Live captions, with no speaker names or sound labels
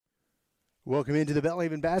Welcome into the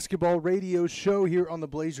Belhaven Basketball Radio Show here on the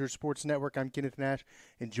Blazers Sports Network. I'm Kenneth Nash,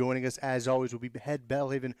 and joining us, as always, will be head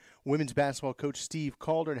Belhaven women's basketball coach Steve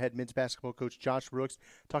Calder and head men's basketball coach Josh Brooks.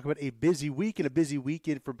 Talk about a busy week and a busy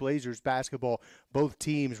weekend for Blazers basketball. Both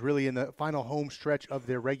teams really in the final home stretch of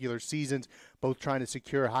their regular seasons, both trying to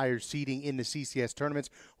secure higher seeding in the CCS tournaments.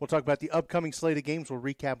 We'll talk about the upcoming slate of games. We'll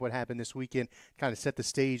recap what happened this weekend, kind of set the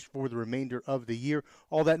stage for the remainder of the year.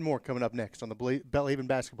 All that and more coming up next on the Belhaven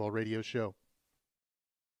Basketball Radio Show.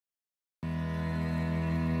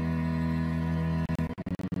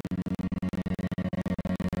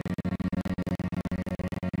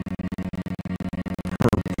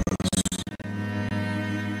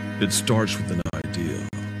 It starts with an idea,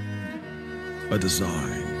 a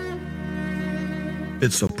design.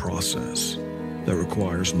 It's a process that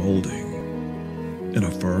requires molding and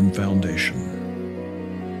a firm foundation.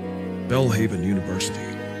 Belhaven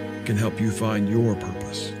University can help you find your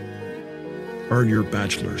purpose. Earn your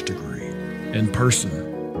bachelor's degree in person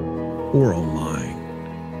or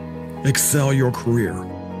online. Excel your career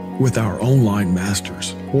with our online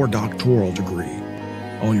master's or doctoral degree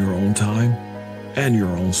on your own time and your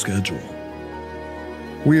own schedule.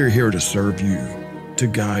 We are here to serve you, to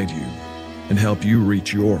guide you, and help you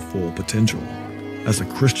reach your full potential as a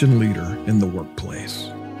Christian leader in the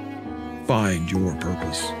workplace. Find your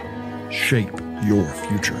purpose. Shape your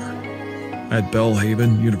future at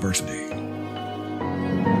Belhaven University.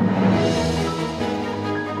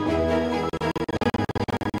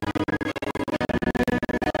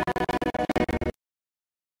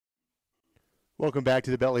 Welcome back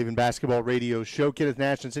to the Belhaven Basketball Radio Show. Kenneth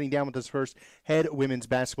Nash, and sitting down with us first, head women's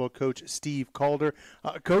basketball coach Steve Calder.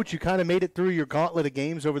 Coach, you kind of made it through your gauntlet of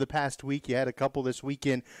games over the past week. You had a couple this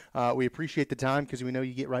weekend. We appreciate the time because we know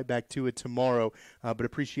you get right back to it tomorrow, but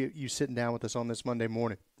appreciate you sitting down with us on this Monday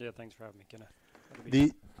morning. Yeah, thanks for having me,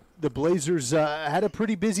 Kenneth. The Blazers had a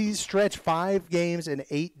pretty busy stretch, 5 games in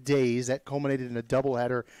 8 days. That culminated in a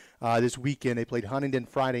doubleheader this weekend. They played Huntington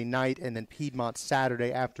Friday night and then Piedmont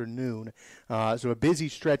Saturday afternoon. So a busy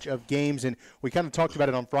stretch of games, and we kind of talked about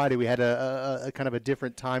it on Friday. We had a kind of a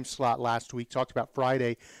different time slot last week. Talked about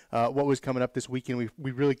Friday, what was coming up this weekend.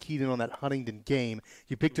 We really keyed in on that Huntington game.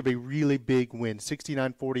 You picked up a really big win,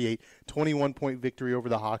 69-48, 21-point victory over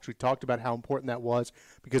the Hawks. We talked about how important that was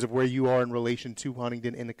because of where you are in relation to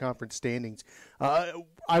Huntington in the conference standings. I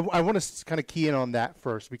want to kind of key in on that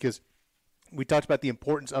first because we talked about the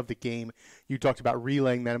importance of the game. You talked about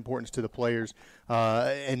relaying that importance to the players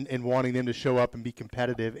and wanting them to show up and be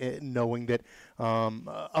competitive, knowing that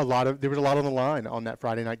there was a lot on the line on that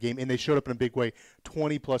Friday night game, and they showed up in a big way.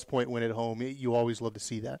 20-plus point win at home. You always love to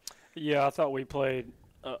see that. Yeah, I thought we played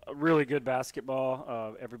a really good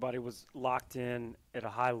basketball. Everybody was locked in at a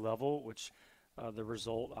high level, which the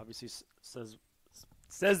result obviously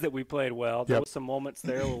says that we played well. There was some moments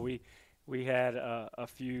there where we had a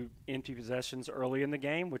few empty possessions early in the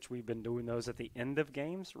game, which we've been doing those at the end of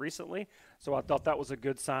games recently. So I thought that was a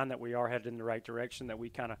good sign that we are headed in the right direction, that we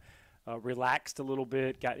kind of relaxed a little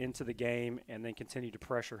bit, got into the game, and then continued to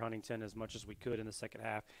pressure Huntington as much as we could in the second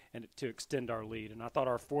half and to extend our lead. And I thought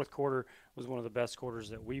our fourth quarter was one of the best quarters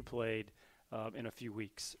that we played in a few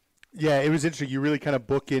weeks. Yeah, it was interesting. You really kind of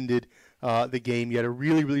bookended the game. You had a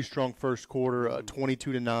really, really strong first quarter,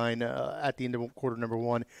 22-9 at the end of quarter number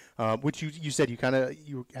one, which you said you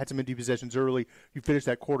had some empty possessions early. You finished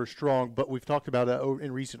that quarter strong, but we've talked about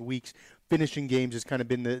in recent weeks. Finishing games has kind of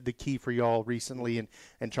been the key for y'all recently,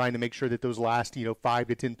 and trying to make sure that those last 5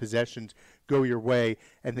 to 10 possessions go your way,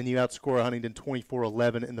 and then you outscore Huntington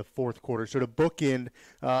 24-11 in the fourth quarter. So to bookend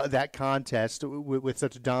that contest with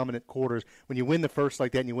such dominant quarters, when you win the first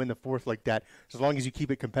like that and you win the fourth like that, as long as you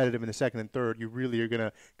keep it competitive in the second and third, you really are going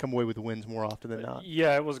to come away with the wins more often than not.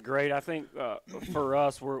 Yeah, it was great. I think for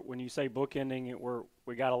us, when you say bookending,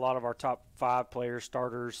 we got a lot of our top 5 players,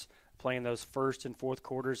 starters, playing those first and fourth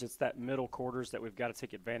quarters. It's that middle quarters that we've got to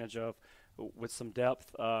take advantage of with some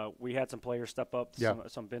depth. We had some players step up,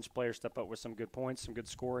 some bench players step up with some good points, some good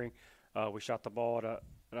scoring. We shot the ball at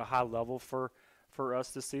a high level for us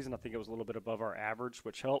this season. I think it was a little bit above our average,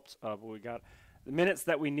 which helped. But we got the minutes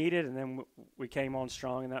that we needed, and then we came on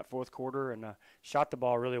strong in that fourth quarter and shot the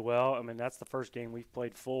ball really well. I mean, that's the first game we've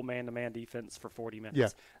played full man-to-man defense for 40 minutes. Yeah.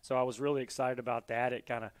 So I was really excited about that. It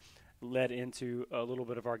kind of led into a little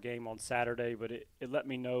bit of our game on Saturday, but it let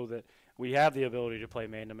me know that we have the ability to play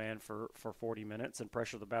man-to-man for 40 minutes and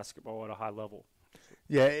pressure the basketball at a high level.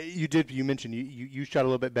 Yeah, you did. You mentioned you shot a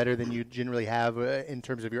little bit better than you generally have in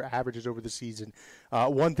terms of your averages over the season.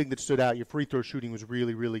 One thing that stood out, your free throw shooting was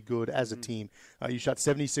really, really good as a team. You shot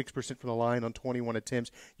 76% from the line on 21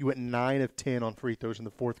 attempts. You went 9 of 10 on free throws in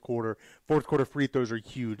the fourth quarter. Fourth quarter free throws are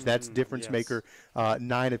huge. That's difference maker.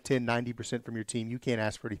 9 of 10, 90% from your team. You can't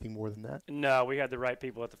ask for anything more than that. No, we had the right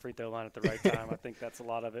people at the free throw line at the right time. I think that's a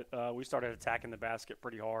lot of it. We started attacking the basket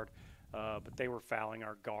pretty hard. But they were fouling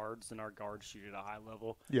our guards, and our guards shoot at a high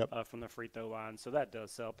level from the free throw line. So that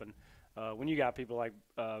does help. And when you got people like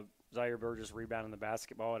Zaire Burgess rebounding the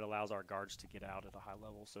basketball, it allows our guards to get out at a high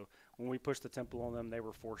level. So when we pushed the tempo on them, they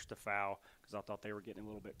were forced to foul because I thought they were getting a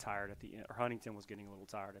little bit tired at the end, or Huntington was getting a little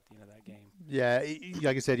tired at the end of that game. Yeah,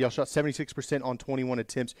 like I said, y'all shot 76% on 21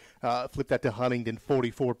 attempts. Flip that to Huntington,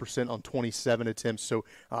 44% on 27 attempts. So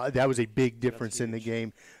that was a big difference in the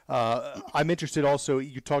game. I'm interested also,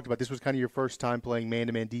 you talked about this was kind of your first time playing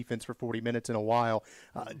man-to-man defense for 40 minutes in a while.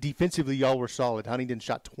 Defensively, y'all were solid. Huntington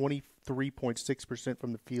shot 23.6%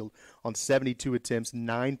 from the field on 72 attempts,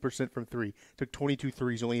 9% from three. Took 22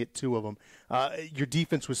 threes, only hit 2 of them. Your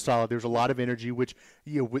defense was solid. There was a lot of energy, which,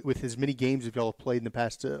 with as many games as y'all have played in the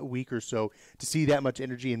past week or so, to see that much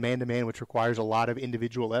energy in man-to-man, which requires a lot of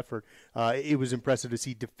individual effort, it was impressive to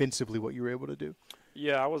see defensively what you were able to do.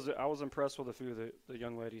 Yeah, I was impressed with a few of the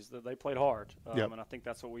young ladies. That they played hard, and I think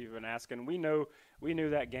that's what we've been asking. We knew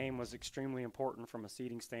that game was extremely important from a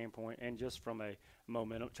seeding standpoint, and just from a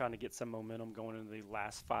momentum, trying to get some momentum going into the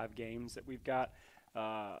last 5 games that we've got.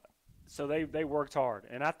 So they worked hard,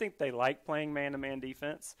 and I think they like playing man-to-man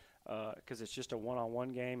defense because it's just a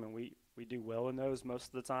one-on-one game, and we do well in those most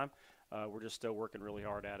of the time. We're just still working really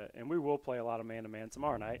hard at it. And we will play a lot of man-to-man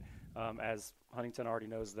tomorrow night, as Huntington already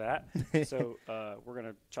knows that. So we're going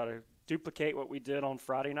to try to duplicate what we did on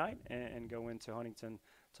Friday night and go into Huntington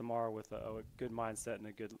tomorrow with a good mindset and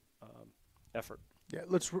a good effort. Yeah,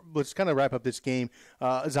 let's kind of wrap up this game.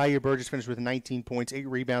 Zaire Burgess finished with 19 points, 8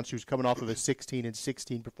 rebounds. She was coming off of a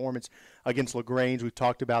 16-16 performance against LaGrange. We've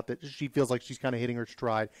talked about that. She feels like she's kind of hitting her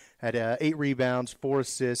stride. Had 8 rebounds, 4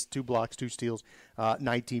 assists, 2 blocks, 2 steals,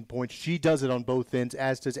 19 points. She does it on both ends,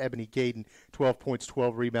 as does Ebony Caden. 12 points,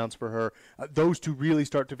 12 rebounds for her. Those two really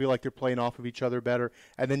start to feel like they're playing off of each other better.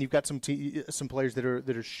 And then you've got some players that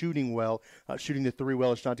are shooting well, shooting the 3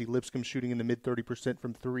 well. Ashanti Lipscomb shooting in the mid 30%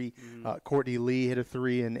 from 3. Courtney Lee hit a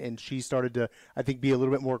 3, and she started to, I think, be a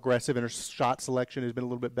little bit more aggressive, and her shot selection has been a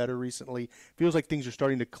little bit better recently. Feels like things are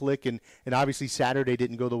starting to click, and obviously Saturday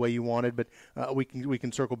didn't go the way you wanted, but we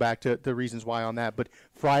can circle back to the reasons why on that. But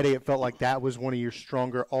Friday, it felt like that was one of your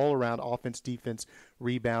stronger all-around offense, defense,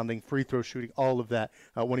 rebounding, free throw shooting, all of that,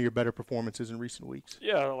 one of your better performances in recent weeks.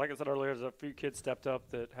 Yeah, like I said earlier, there's a few kids stepped up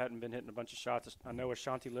that hadn't been hitting a bunch of shots. I know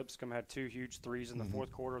Ashanti Lipscomb had 2 huge threes in the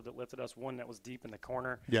fourth quarter that lifted us, one that was deep in the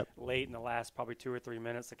corner late in the last probably 2 or 3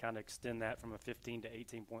 minutes to kind of extend that from a 15 to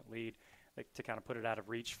 18-point lead, to kind of put it out of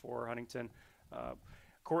reach for Huntington.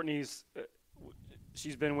 Courtney's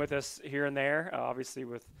she's been with us here and there, obviously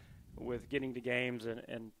with getting to games,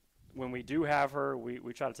 and when we do have her, we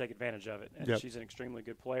try to take advantage of it. And she's an extremely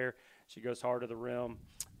good player. She goes hard to the rim,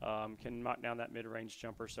 can knock down that mid-range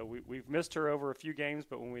jumper. So we've missed her over a few games,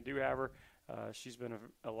 but when we do have her, she's been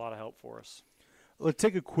a lot of help for us. Let's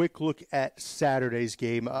take a quick look at Saturday's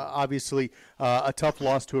game. Obviously, a tough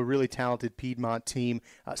loss to a really talented Piedmont team.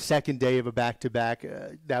 Second day of a back-to-back.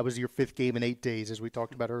 That was your 5th game in 8 days, as we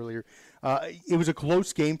talked about earlier. It was a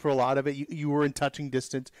close game for a lot of it. You were in touching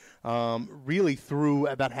distance really through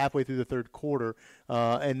about halfway through the third quarter,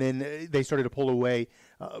 and then they started to pull away.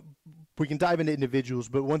 We can dive into individuals,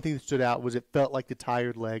 but one thing that stood out was it felt like the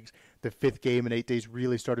tired legs, the 5th game in 8 days,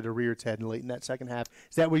 really started to rear its head late in that second half.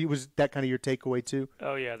 Is that was that kind of your takeaway too?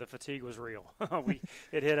 Oh yeah, the fatigue was real.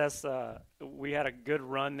 It hit us. We had a good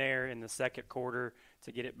run there in the second quarter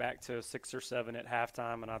to get it back to 6 or 7 at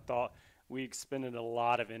halftime, and I thought we expended a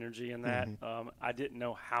lot of energy in that. I didn't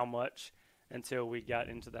know how much until we got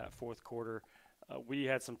into that fourth quarter. We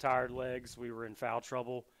had some tired legs. We were in foul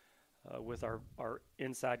trouble. With our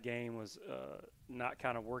inside game was not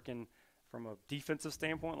kind of working from a defensive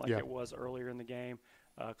standpoint like it was earlier in the game,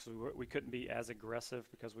 because we couldn't be as aggressive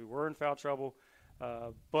because we were in foul trouble.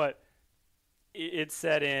 But it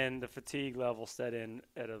set in, the fatigue level set in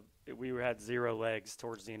we had 0 legs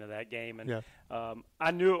towards the end of that game. And I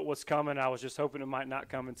knew it was coming. I was just hoping it might not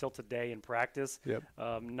come until today in practice,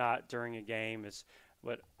 not during a game.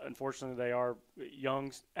 But unfortunately, they are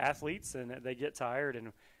young athletes, and they get tired,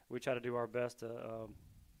 and we try to do our best to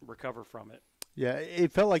recover from it. Yeah,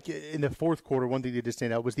 it felt like in the fourth quarter, one thing that did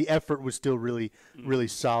stand out was the effort was still really, really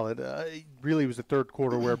solid. It really was the third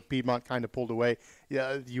quarter where Piedmont kind of pulled away.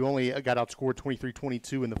 Yeah, you only got outscored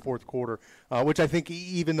 23-22 in the fourth quarter, which I think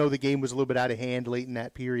even though the game was a little bit out of hand late in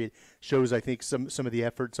that period, shows, I think, some of the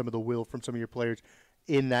effort, some of the will from some of your players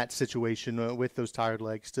in that situation with those tired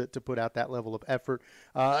legs to put out that level of effort.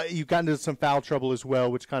 You got into some foul trouble as well,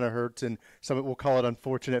 which kind of hurts, and we'll call it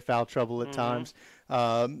unfortunate foul trouble at times.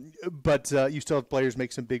 But you still have players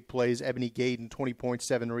make some big plays. Ebony Gaden, 20 points,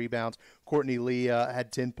 7 rebounds. Courtney Lee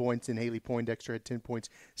had 10 points, and Haley Poindexter had 10 points,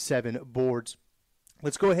 7 boards.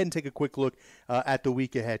 Let's go ahead and take a quick look at the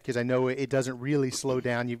week ahead, because I know it doesn't really slow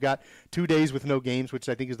down. You've got 2 days with no games, which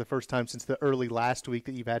I think is the first time since the early last week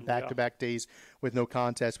that you've had back-to-back days with no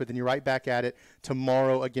contest. But then you're right back at it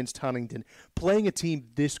tomorrow against Huntington. Playing a team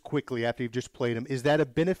this quickly after you've just played them, is that a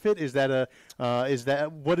benefit? How does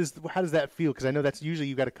that feel? Because I know that's usually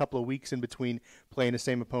you've got a couple of weeks in between playing the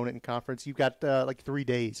same opponent in conference. You've got like 3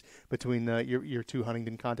 days between your 2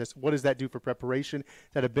 Huntington contests. What does that do for preparation?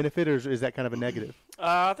 Is that a benefit, or is that kind of a negative?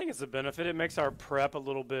 I think it's a benefit. It makes our prep a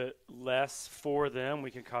little bit less for them. We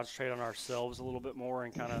can concentrate on ourselves a little bit more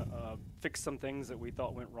and kind of fix some things that we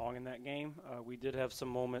thought went wrong in that game. We did have some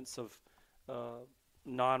moments of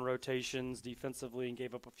non-rotations defensively and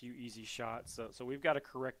gave up a few easy shots. So we've got to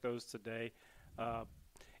correct those today.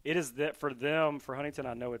 It is that for them, for Huntington,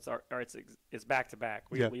 I know it's back-to-back.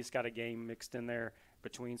 We at least got a game mixed in there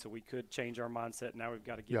between, so we could change our mindset. Now we've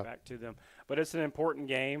got to get back to them. But it's an important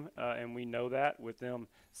game, and we know that with them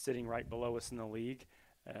sitting right below us in the league.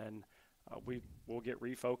 And we'll get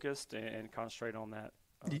refocused and concentrate on that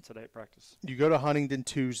today at practice. You go to Huntington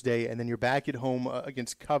Tuesday, and then you're back at home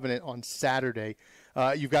against Covenant on Saturday.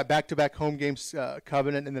 You've got back-to-back home games,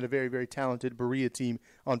 Covenant, and then a very, very talented Berea team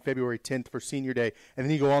on February 10th for Senior Day. And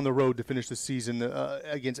then you go on the road to finish the season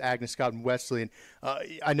against Agnes Scott and Wesleyan.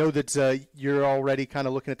 I know that you're already kind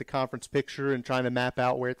of looking at the conference picture and trying to map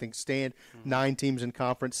out where things stand. 9 teams in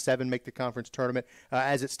conference, 7 make the conference tournament.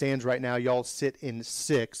 As it stands right now, y'all sit in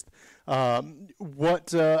 6th.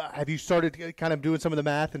 Have you started kind of doing some of the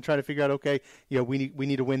math and trying to figure out, okay, we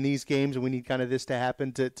need to win these games, and we need kind of this to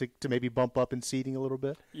happen to maybe bump up in seeding a little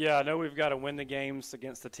bit? Yeah, I know we've got to win the games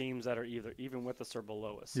against the teams that are either even with us or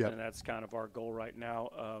below us, and that's kind of our goal right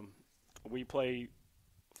now. We play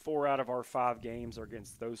 4 out of our 5 games are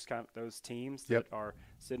against those teams that are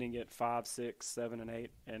sitting at 5, 6, 7, and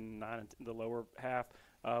 8, and 9 in the lower half.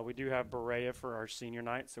 We do have Berea for our senior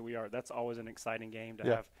night, so that's always an exciting game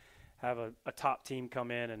to have a top team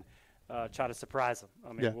come in and try to surprise them.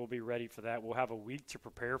 I mean, we'll be ready for that. We'll have a week to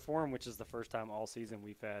prepare for them, which is the first time all season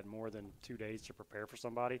we've had more than 2 days to prepare for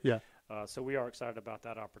somebody. So we are excited about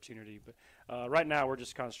that opportunity. But right now we're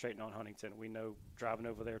just concentrating on Huntington. We know driving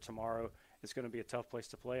over there tomorrow is going to be a tough place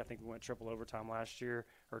to play. I think we went triple overtime last year,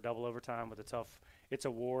 or double overtime with it's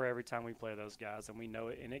a war every time we play those guys, and we know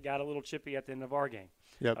it. And it got a little chippy at the end of our game.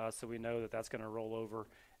 So we know that that's going to roll over,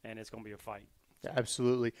 and it's going to be a fight.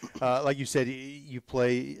 Absolutely. Like you said, you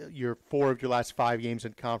play 4 of your last 5 games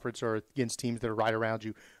in conference are against teams that are right around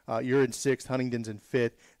you. You're in 6th, Huntington's in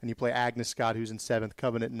 5th, and you play Agnes Scott, who's in 7th,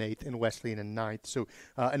 Covenant in 8th, and Wesleyan in 9th. So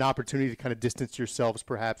an opportunity to kind of distance yourselves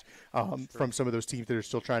perhaps from some of those teams that are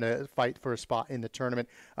still trying to fight for a spot in the tournament.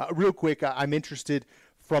 Real quick, I'm interested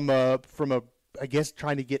from a I guess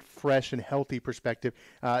trying to get fresh and healthy perspective.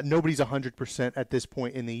 Nobody's 100% at this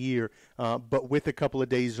point in the year, but with a couple of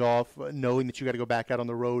days off, knowing that you got to go back out on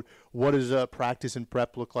the road, what does practice and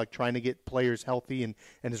prep look like, trying to get players healthy and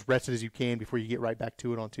as rested as you can before you get right back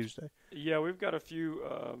to it on Tuesday? Yeah, we've got a few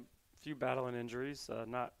battling injuries.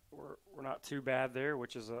 We're not too bad there,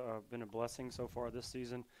 which has been a blessing so far this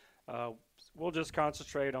season. We'll just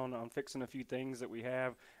concentrate on fixing a few things that we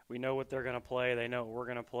have. We know what they're going to play. They know what we're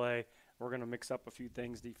going to play. We're going to mix up a few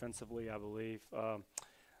things defensively, I believe,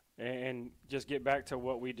 and just get back to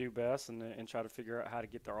what we do best and try to figure out how to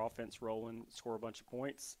get their offense rolling, score a bunch of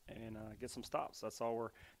points, and get some stops.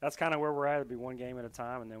 That's kind of where we're at. It'll be one game at a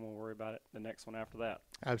time, and then we'll worry about it the next one after that.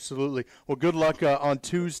 Absolutely. Well, good luck on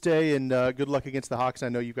Tuesday, and good luck against the Hawks. I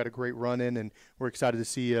know you've got a great run in, and we're excited to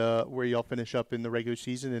see where y'all finish up in the regular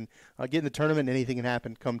season and get in the tournament. Anything can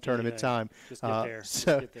happen come tournament time. Just get there.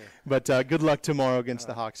 Get there. But good luck tomorrow against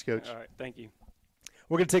the Hawks, Coach. All right. Thank you.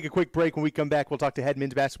 We're going to take a quick break. When we come back, we'll talk to head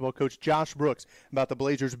men's basketball coach Josh Brooks about the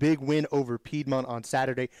Blazers' big win over Piedmont on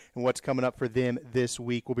Saturday and what's coming up for them this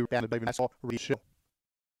week. We'll be back to the Belhaven Basketball Show.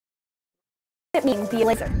 It means be a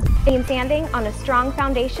Blazer, being standing on a strong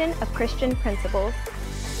foundation of Christian principles.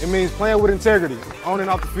 It means playing with integrity, on and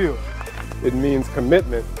off the field. It means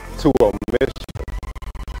commitment to a mission.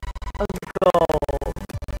 A goal.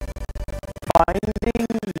 Finding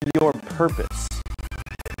your purpose.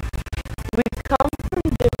 We come from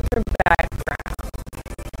different backgrounds,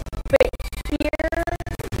 but here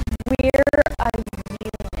we're a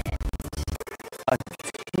unit. A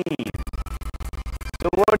team. So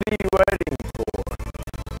what are you waiting for?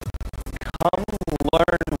 Come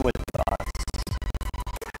learn with us.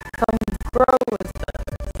 Come grow with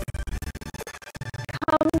us.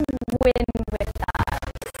 Come win with us.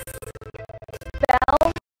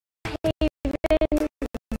 Belhaven University.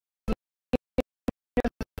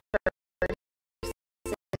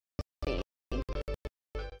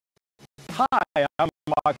 Hi, I'm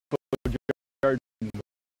Michael Jordan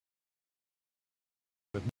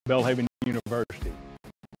with Belhaven University.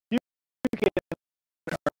 You can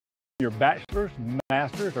earn your bachelor's,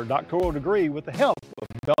 master's, or doctoral degree with the help of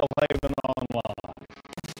Belhaven Online.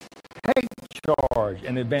 Take charge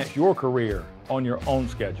and advance your career on your own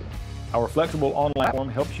schedule. Our flexible online platform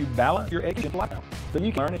helps you balance your education lifestyle so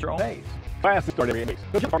you can learn at your own pace. Classes start every 8 weeks.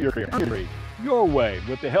 So start your career your way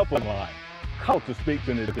with the help of online. Call to speak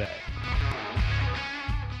to me today.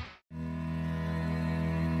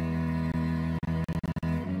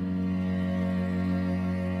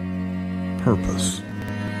 Purpose.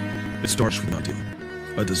 It starts with an idea,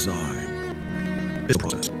 a design. It's a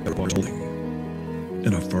process that requires building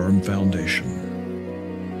and a firm foundation.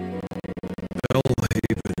 Belhaven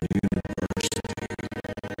University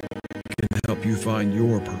can help you find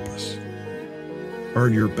your purpose.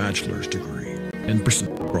 Earn your bachelor's degree in person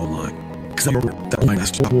or online. Excel your career that online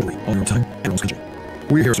lasts on your time and your own schedule.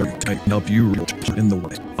 We're here to help you reach in the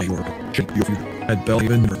way of your purpose. Shape your future at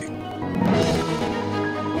Belhaven University.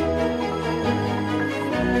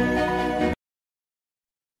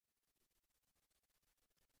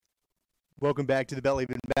 Welcome back to the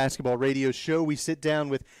Belhaven Basketball Radio Show. We sit down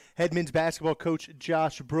with head men's basketball coach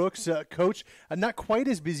Josh Brooks. Coach, not quite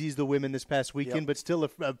as busy as the women this past weekend, but still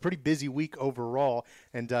a pretty busy week overall.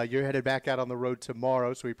 And you're headed back out on the road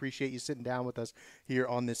tomorrow, so we appreciate you sitting down with us here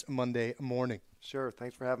on this Monday morning. Sure.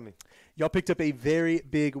 Thanks for having me. Y'all picked up a very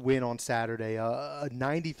big win on Saturday, a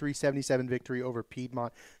 93-77 victory over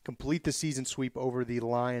Piedmont. Complete the season sweep over the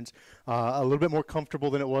Lions. A little bit more comfortable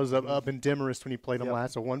than it was up in Demarest when you played them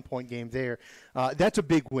last, a 1-point game there. That's a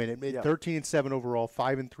big win. It made 13-7 overall,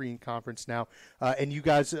 5-3 in conference now. And you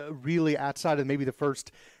guys really, outside of maybe the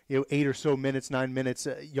first 8 or so minutes, 9 minutes,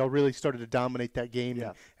 y'all really started to dominate that game.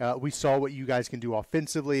 Yeah. And, we saw what you guys can do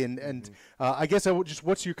offensively. And I guess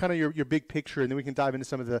what's your kind of your big picture, and then we can dive into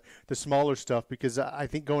some of the smaller stuff, because I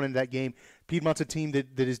think going into that game, Piedmont's a team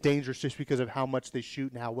that is dangerous just because of how much they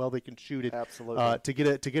shoot and how well they can shoot it. Absolutely.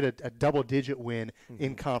 To get a double-digit win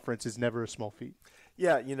in conference is never a small feat.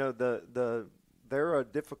 Yeah, they're a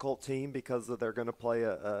difficult team because they're going to play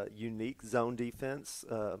a unique zone defense,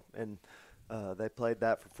 and they played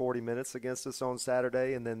that for 40 minutes against us on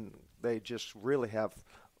Saturday, and then they just really have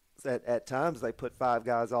at times they put 5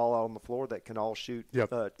 guys all out on the floor that can all shoot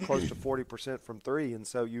close to 40% from 3, and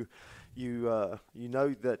so you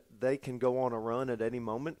know that they can go on a run at any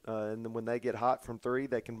moment, and then when they get hot from 3,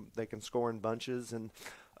 they can score in bunches. And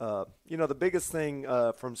the biggest thing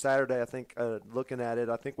from Saturday, I think, looking at it,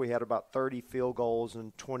 I think we had about 30 field goals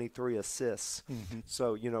and 23 assists.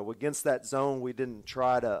 So, against that zone, we didn't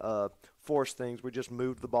try to force things. We just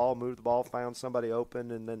moved the ball, found somebody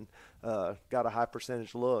open, and then got a high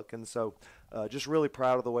percentage look. And so just really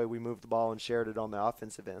proud of the way we moved the ball and shared it on the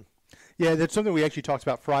offensive end. Yeah, that's something we actually talked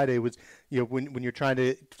about Friday was, when you're trying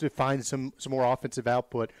to find some more offensive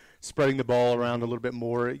output, spreading the ball around a little bit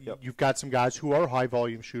more. You've got some guys who are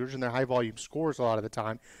high-volume shooters, and they're high-volume scorers a lot of the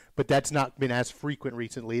time, but that's not been as frequent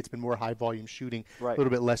recently. It's been more high-volume shooting, a little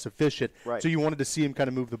bit less efficient. So you wanted to see him kind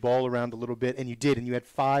of move the ball around a little bit, and you did, and you had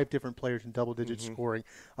 5 different players in double-digit scoring,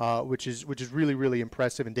 which is really, really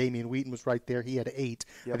impressive, and Damian Wheaton was right there. He had 8.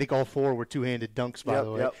 I think all 4 were two-handed dunks, by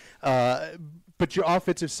the way. But your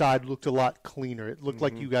offensive side looked a lot cleaner. It looked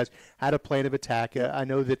like you guys had a plan of attack. I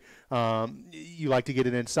know that you like to get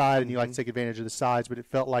it inside and you like to take advantage of the sides, but it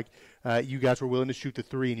felt like you guys were willing to shoot the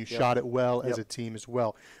 3 and you shot it well as a team as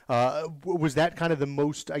well. Was that kind of the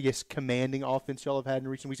most, I guess, commanding offense y'all have had in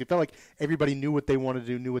recent weeks? It felt like everybody knew what they wanted to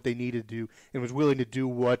do, knew what they needed to do, and was willing to do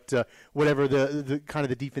whatever the kind of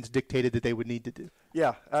the defense dictated that they would need to do.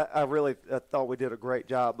 Yeah, I really thought we did a great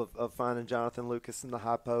job of finding Jonathan Lucas in the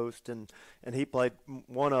high post, and he played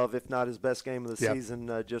one of, if not his best game of the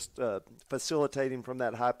season, just facilitating from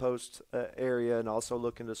that high post area and also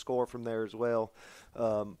looking to score from there as well.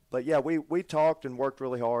 But, yeah, we talked and worked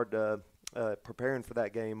really hard preparing for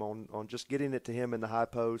that game on just getting it to him in the high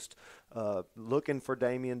post, looking for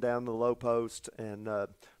Damian down the low post, and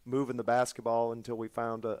moving the basketball until we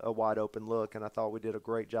found a wide open look. And I thought we did a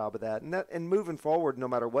great job of that. And moving forward, no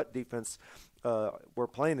matter what defense we're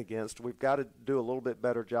playing against, we've got to do a little bit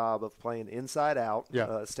better job of playing inside out,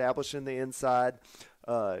 establishing the inside,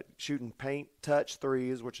 shooting paint touch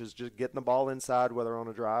threes, which is just getting the ball inside, whether on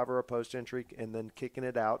a drive or a post entry, and then kicking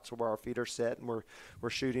it out to where our feet are set, and we're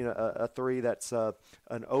shooting a three that's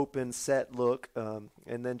an open set look,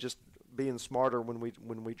 and then just being smarter when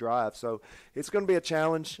we drive. So it's going to be a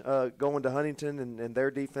challenge going to Huntington and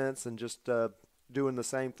their defense, and just doing the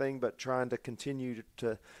same thing, but trying to continue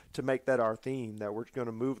to make that our theme, that we're going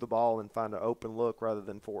to move the ball and find an open look rather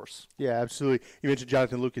than force. Yeah, absolutely. You mentioned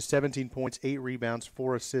Jonathan Lucas, 17 points, 8 rebounds,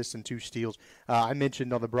 4 assists, and 2 steals. I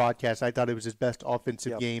mentioned on the broadcast, I thought it was his best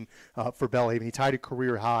offensive game for Belhaven. He tied a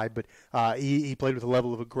career high, but he played with a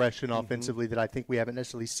level of aggression offensively that I think we haven't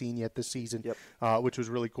necessarily seen yet this season, which was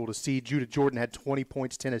really cool to see. Judah Jordan had 20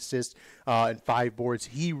 points, 10 assists, and 5 boards.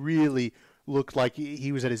 He really looked like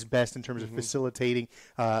he was at his best in terms of facilitating,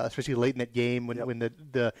 especially late in that game when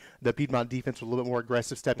the Piedmont defense was a little bit more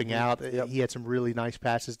aggressive stepping out. He had some really nice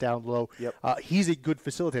passes down low. He's a good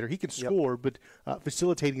facilitator. He can score, but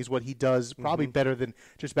facilitating is what he does probably better than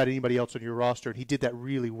just about anybody else on your roster, and he did that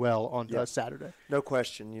really well on Saturday. No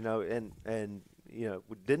question, and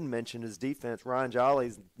we didn't mention his defense. Ryan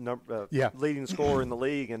Jolly's leading scorer in the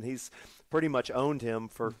league, and he's pretty much owned him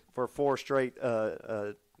for 4 straight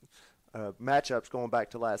matchups going back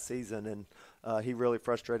to last season, and he really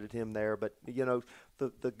frustrated him there. But the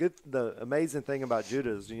amazing thing about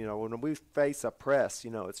Judah is when we face a press,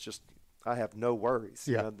 it's just I have no worries.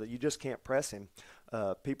 You just can't press him.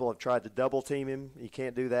 People have tried to double team him. You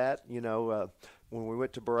can't do that. When we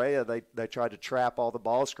went to Berea, they tried to trap all the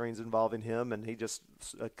ball screens involving him, and he just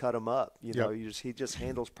cut them up. He just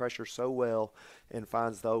handles pressure so well and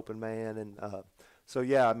finds the open man. And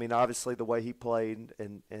obviously the way he played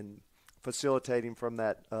and facilitating from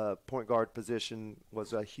that point guard position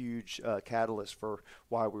was a huge catalyst for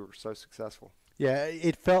why we were so successful. Yeah,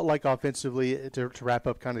 it felt like offensively, to wrap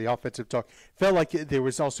up kind of the offensive talk, felt like there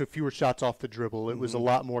was also fewer shots off the dribble. It was a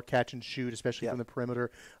lot more catch and shoot, especially from the perimeter.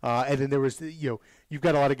 And then there was, you've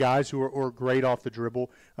got a lot of guys who are great off the dribble,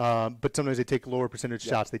 but sometimes they take lower percentage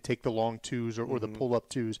shots. They take the long twos or the pull-up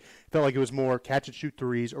twos. It felt like it was more catch and shoot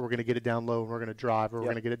threes, or we're going to get it down low and we're going to drive, or we're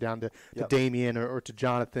going to get it down to Damian or to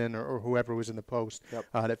Jonathan or whoever was in the post.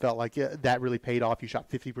 And it felt like that really paid off. You shot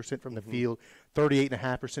 50% from the field,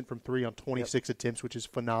 38.5% from 3 on 26 attempts, which is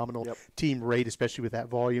phenomenal. Team rate, especially with that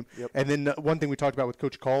volume. And then one thing we talked about with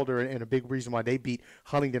Coach Calder, and a big reason why they beat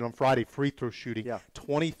Huntington on Friday, free throw shooting.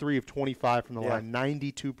 23 of 25 from the line,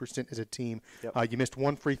 92% as a team. You missed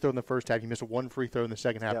 1 free throw in the first half. You missed 1 free throw in the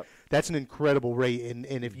second half. That's an incredible rate.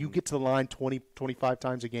 And if you get to the line 20, 25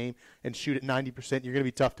 times a game and shoot at 90%, you're going to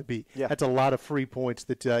be tough to beat. That's a lot of free points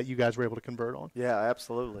that you guys were able to convert on. Yeah,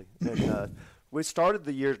 absolutely. And we started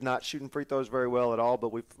the year not shooting free throws very well at all,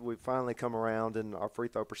 but we've finally come around, and our free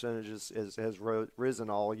throw percentage has risen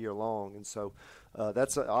all year long. And so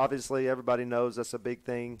that's obviously everybody knows that's a big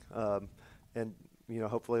thing, and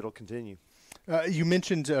hopefully it'll continue. You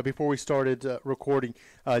mentioned before we started recording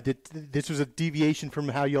this was a deviation from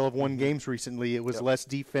how y'all have won games recently. It was less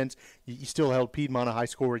defense. You still held Piedmont, a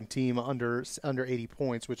high-scoring team, under 80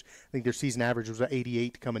 points, which I think their season average was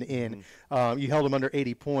 88 coming in. You held them under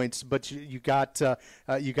 80 points, but you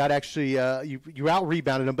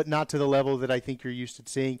out-rebounded them, but not to the level that I think you're used to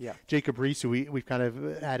seeing. Jacob Reese, who we've kind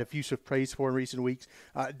of had effusive praise for in recent weeks,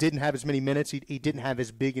 didn't have as many minutes. He didn't have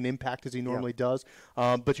as big an impact as he normally does,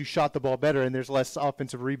 but you shot the ball better, and there's less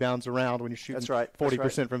offensive rebounds around when you're shooting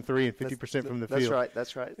 40% from 3 and 50% from the field.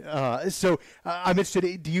 That's right. So I'm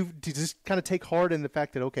interested, does this kind of take heart in the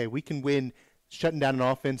fact that, okay, we can win shutting down an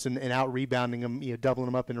offense and out-rebounding them, doubling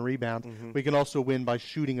them up in a rebound. We can also win by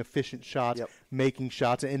shooting efficient shots, making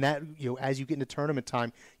shots. And that, as you get into tournament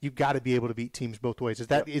time, you've got to be able to beat teams both ways. Is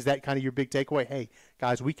that kind of your big takeaway? Hey,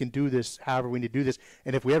 guys, we can do this however we need to do this.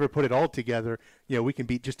 And if we ever put it all together, we can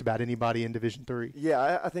beat just about anybody in Division III.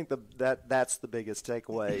 Yeah, I think that's the biggest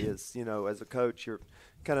takeaway is, as a coach, you're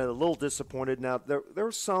kind of a little disappointed. Now, there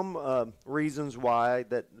were some reasons why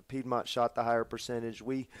that Piedmont shot the higher percentage.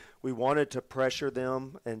 We wanted to pressure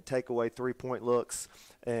them and take away three-point looks,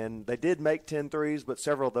 and they did make 10 threes, but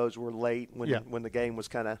several of those were late when the game was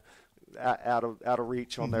kind of out of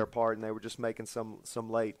reach on their part, and they were just making some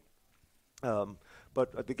late.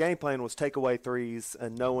 But the game plan was take away threes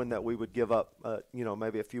and knowing that we would give up,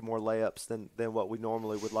 maybe a few more layups than what we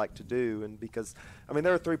normally would like to do. And because,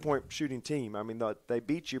 they're a three-point shooting team. They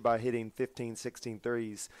beat you by hitting 15, 16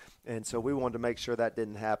 threes. And so we wanted to make sure that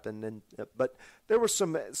didn't happen. But there were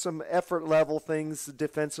some effort level things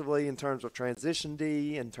defensively in terms of transition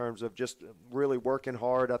D, in terms of just really working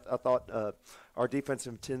hard. I thought our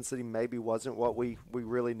defensive intensity maybe wasn't what we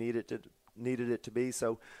really needed it to be.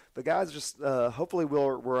 So the guys just hopefully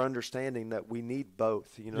we're understanding that we need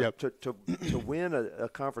both. To win a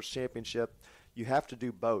conference championship, you have to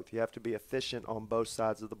do both. You have to be efficient on both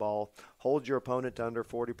sides of the ball, hold your opponent to under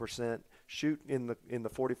 40%, shoot in the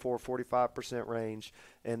 44-45% range,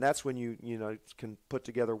 and that's when you can put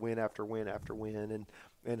together win after win after win.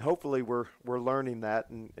 And hopefully we're learning that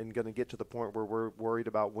and going to get to the point where we're worried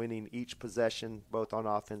about winning each possession both on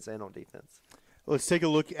offense and on defense. Let's take a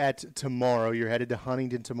look at tomorrow. You're headed to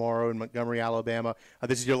Huntington tomorrow in Montgomery, Alabama.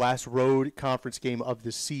 This is your last road conference game of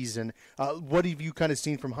the season. What have you kind of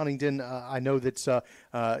seen from Huntington? I know that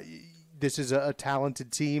this is a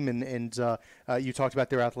talented team, and you talked about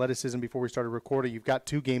their athleticism before we started recording. You've got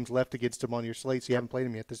 2 games left against them on your slate, so you haven't played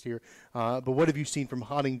them yet this year. But what have you seen from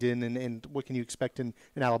Huntington, and what can you expect in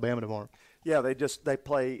Alabama tomorrow? Yeah, they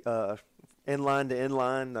play in-line to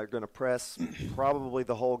in-line. They're going to press probably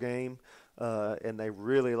the whole game. And they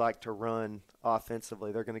really like to run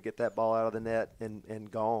offensively. They're going to get that ball out of the net and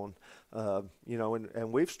gone.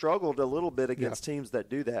 And we've struggled a little bit against teams that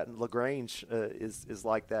do that. And LaGrange is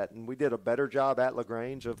like that. And we did a better job at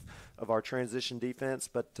LaGrange of our transition defense,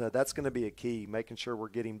 but that's going to be a key, making sure we're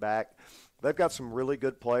getting back. They've got some really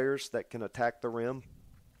good players that can attack the rim.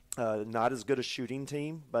 Not as good a shooting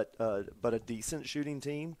team, but a decent shooting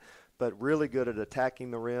team, but really good at attacking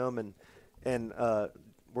the rim and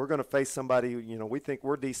we're going to face somebody, we think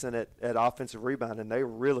we're decent at offensive rebound, and they're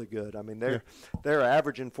really good. They're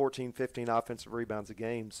averaging 14, 15 offensive rebounds a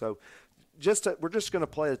game. So we're just going to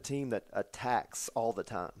play a team that attacks all the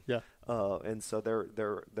time. Yeah. And so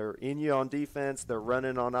they're in you on defense, they're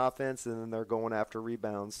running on offense, and then they're going after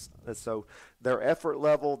rebounds. And so their effort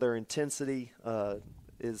level, their intensity,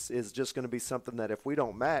 is just going to be something that if we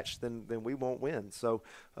don't match, then we won't win. So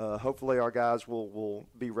hopefully our guys will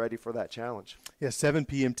be ready for that challenge. Yeah, 7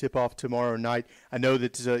 p.m. tip-off tomorrow night. I know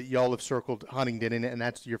that y'all have circled Huntington, and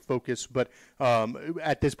that's your focus. But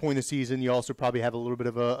at this point in the season, you also probably have a little bit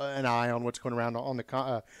of an eye on what's going around around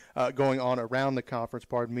the conference.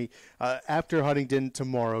 Pardon me. After Huntington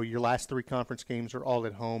tomorrow, your last 3 conference games are all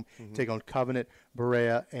at home. Mm-hmm. Take on Covenant,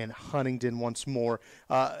 Berea, and Huntington once more.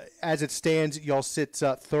 As it stands, y'all sit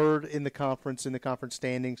third in the conference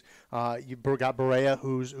standings. You've got Berea,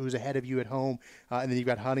 who's ahead of you at home, and then you've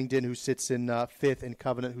got Huntington, who sits in 5th, and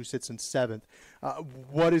Covenant, who sits in 7th.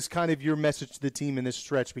 What is kind of your message to the team in this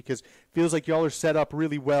stretch? Because it feels like y'all are set up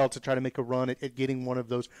really well to try to make a run at getting one of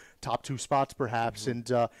those top 2 spots, perhaps.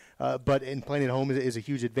 Mm-hmm. But in playing at home is a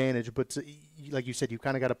huge advantage. But like you said, you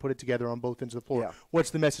kind of got to put it together on both ends of the floor. Yeah.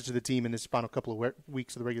 What's the message to the team in this final couple of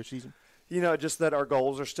weeks of the regular season? Just that our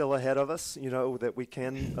goals are still ahead of us, that we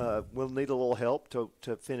can, we'll need a little help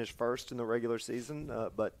to finish first in the regular season.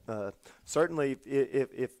 But certainly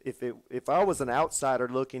if I was an outsider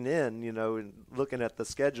looking in, and looking at the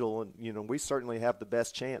schedule, and, we certainly have the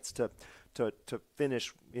best chance to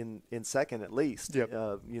finish in second at least, yep.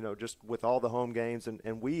 Just with all the home games.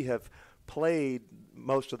 And we have played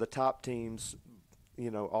most of the top teams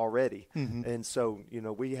already. Mm-hmm. And so,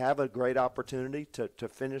 we have a great opportunity to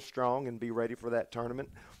finish strong and be ready for that tournament.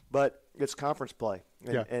 But it's conference play,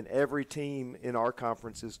 and every team in our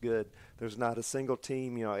conference is good. There's not a single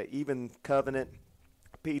team, even Covenant,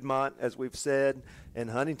 Piedmont, as we've said, and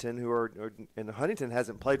Huntington, and Huntington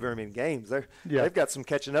hasn't played very many games. They've got some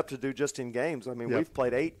catching up to do just in games. We've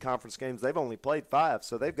played 8 conference games. They've only played 5,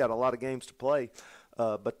 so they've got a lot of games to play.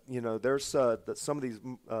 But there's some of these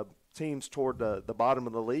teams toward the bottom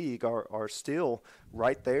of the league are still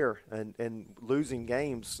right there and losing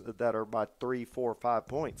games that are by 3, 4, 5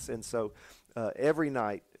 points. And so every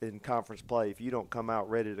night in conference play, if you don't come out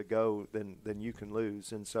ready to go, then you can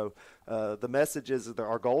lose. And so the message is that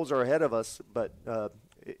our goals are ahead of us, but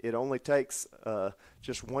it only takes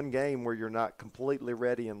just one game where you're not completely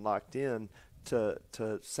ready and locked in to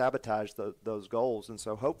sabotage those goals. And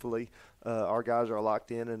so hopefully our guys are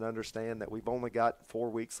locked in and understand that we've only got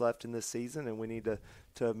 4 weeks left in this season, and we need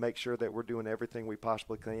to make sure that we're doing everything we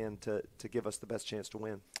possibly can to give us the best chance to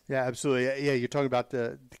win. Yeah, absolutely. Yeah, you're talking about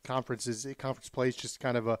the conferences. Conference play is just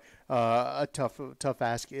kind of a tough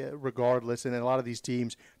ask regardless. And a lot of these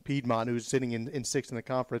teams Piedmont, who's sitting in sixth in the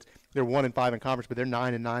conference. They're 1-5 in conference, but they're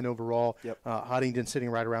 9-9 overall. Yep. Huntington sitting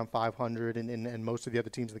right around 500, and most of the other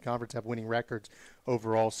teams in the conference have winning records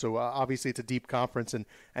overall. So obviously it's a deep conference,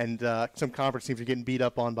 and some conference teams are getting beat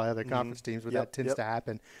up on by other conference teams, but that tends to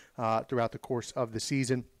happen throughout the course of the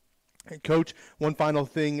season. Coach, one final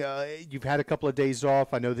thing. You've had a couple of days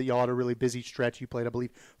off. I know that y'all had a really busy stretch. You played, I believe,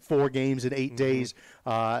 4 games in 8 days.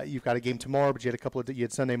 You've got a game tomorrow, but you had you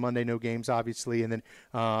had Sunday, Monday, no games, obviously, and then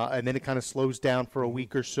it kind of slows down for a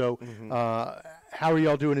week or so. How are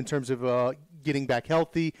y'all doing in terms of getting back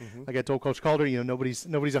healthy? Like I told Coach Calder, nobody's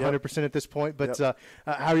 100% at this point, but how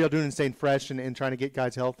are y'all doing in staying fresh and trying to get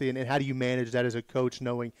guys healthy? And how do you manage that as a coach,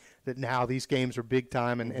 knowing that now these games are big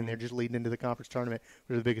time and they're just leading into the conference tournament,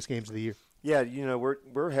 which are the biggest games of the year? Yeah,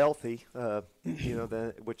 we're healthy,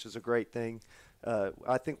 which is a great thing.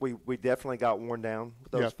 I think we definitely got worn down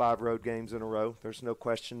with those 5 road games in a row. There's no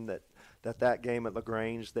question that game at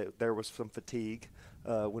LaGrange, that there was some fatigue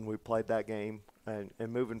when we played that game. And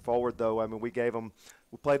moving forward, though, I mean, we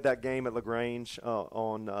played that game at LaGrange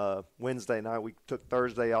on Wednesday night. We took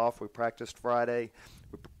Thursday off. We practiced Friday.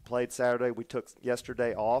 We played Saturday. We took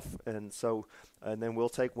yesterday off, and then we'll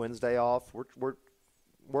take Wednesday off. We're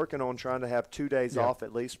working on trying to have 2 days off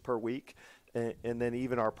at least per week, and then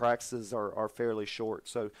even our practices are fairly short.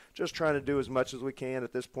 So just trying to do as much as we can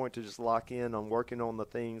at this point to just lock in on working on the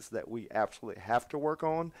things that we absolutely have to work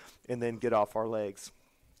on, and then get off our legs.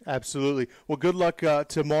 Absolutely. Well, good luck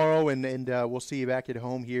tomorrow, and we'll see you back at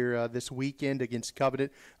home here this weekend against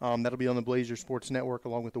Covenant. That'll be on the Blazer Sports Network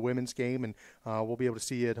along with the women's game, and we'll be able to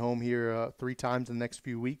see you at home here 3 times in the next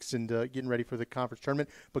few weeks and getting ready for the conference tournament.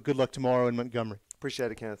 But good luck tomorrow in Montgomery.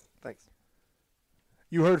 Appreciate it, Kenneth. Thanks.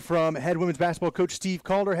 You heard from head women's basketball coach Steve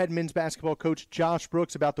Calder, head men's basketball coach Josh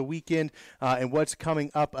Brooks about the weekend and what's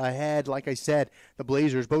coming up ahead. Like I said, the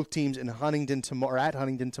Blazers, both teams in Huntington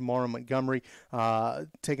tomorrow, Montgomery,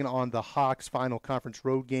 taking on the Hawks. Final conference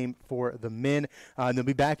road game for the men. And they'll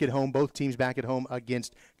be back at home, both teams back at home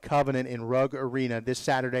against Covenant in Rugg Arena this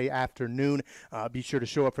Saturday afternoon. Be sure to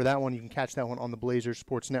show up for that one. You can catch that one on the Blazers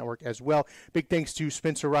Sports Network as well. Big thanks to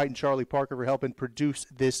Spencer Wright and Charlie Parker for helping produce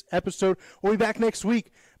this episode. We'll be back next week.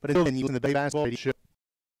 But until then, you listen to the Basketball Radio Show.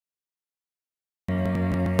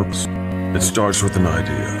 It starts with an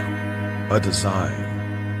idea, a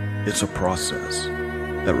design. It's a process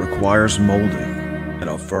that requires molding and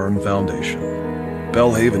a firm foundation.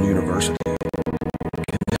 Belhaven University can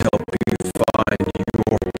help you find your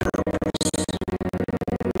purpose.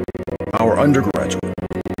 Our undergraduate,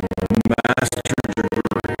 master's degree,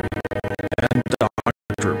 and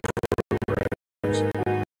doctorate programs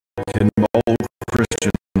can mold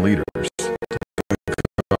Christian leaders to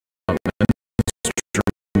become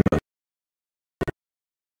instrumental in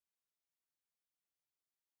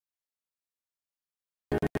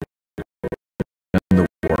the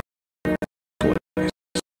workplace. Find your